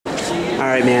All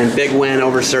right, man. Big win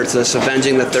over Tsirtsis,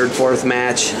 avenging the third-fourth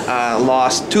match.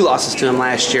 Two losses to him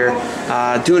last year.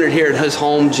 Doing it here at his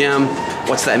home gym.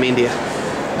 What's that mean to you?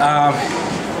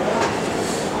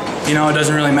 You know, it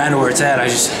doesn't really matter where it's at.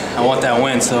 I want that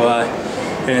win. So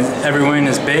and every win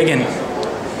is big, and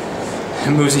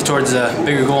it moves you towards a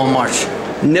bigger goal in March.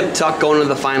 Nip Tuck going to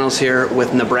the finals here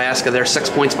with Nebraska. They're 6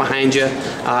 points behind you.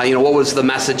 What was the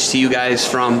message to you guys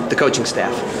from the coaching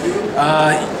staff?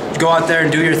 Go out there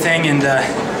and do your thing, and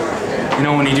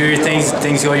when you do your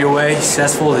things go your way.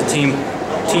 Successful, the team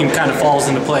kind of falls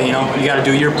into play. You got to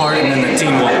do your part, and then the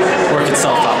team will work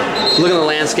itself out. Looking at the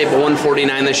landscape of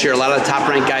 149 this year, a lot of the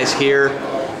top-ranked guys here.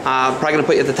 Probably going to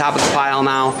put you at the top of the pile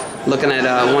now. Looking at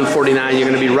 149, you're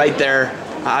going to be right there.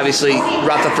 Obviously,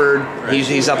 Rutherford,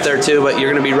 he's up there too, but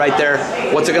you're going to be right there.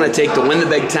 What's it going to take to win the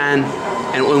Big Ten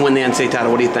and win the NCAA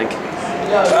title? What do you think?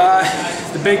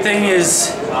 The big thing is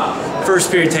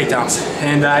first period takedowns,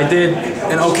 and I did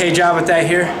an okay job at that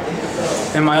here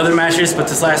in my other matches, but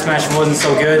this last match wasn't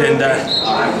so good, and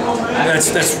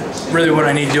that's really what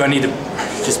I need to do. I need to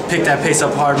just pick that pace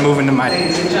up hard, move into my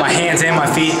hands and my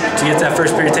feet to get that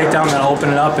first period takedown. That'll open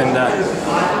it up, and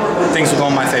things will go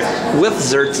in my favor. With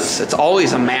Tsirtsis, it's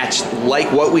always a match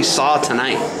like what we saw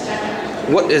tonight.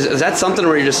 What is that something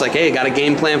where you're just like, hey, got a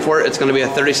game plan for it? It's going to be a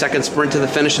 30-second sprint to the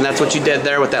finish, and that's what you did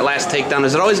there with that last takedown.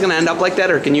 Is it always going to end up like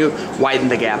that, or can you widen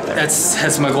the gap there?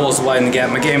 That's my goal, is to widen the gap.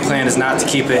 My game plan is not to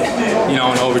keep it, in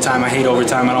overtime. I hate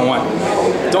overtime. I don't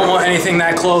want anything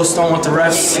that close. Don't want the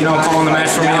refs, calling the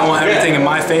match for me. I want everything in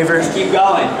my favor. Keep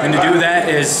going. And to do that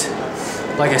is,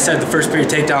 like I said, the first period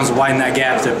takedowns, widen that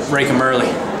gap to break them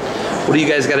early. What do you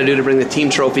guys got to do to bring the team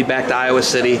trophy back to Iowa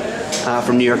City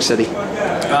from New York City?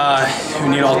 We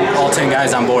need all 10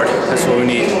 guys on board. That's what we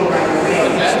need.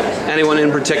 Anyone in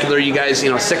particular? You guys,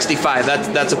 65.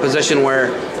 That's a position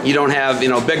where you don't have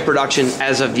big production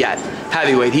as of yet.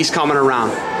 Heavyweight, he's coming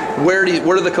around. What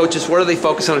are the coaches? What are they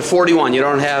focused on? At 41, you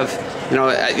don't have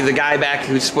the guy back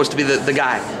who's supposed to be the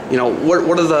guy.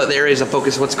 What are the areas of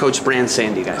focus? What's Coach Brand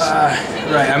saying to you guys?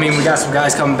 Right. I mean, we got some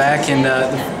guys coming back, and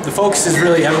the focus is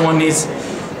really everyone needs.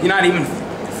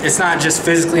 It's not just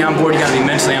physically on board. You got to be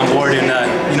mentally on board, and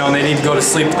they need to go to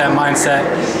sleep with that mindset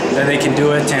that they can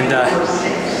do it, and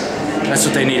that's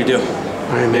what they need to do.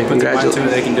 All right, man. They put their mind to it,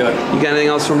 they can do it. You got anything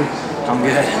else for me? I'm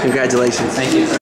good. Congratulations. Thank you.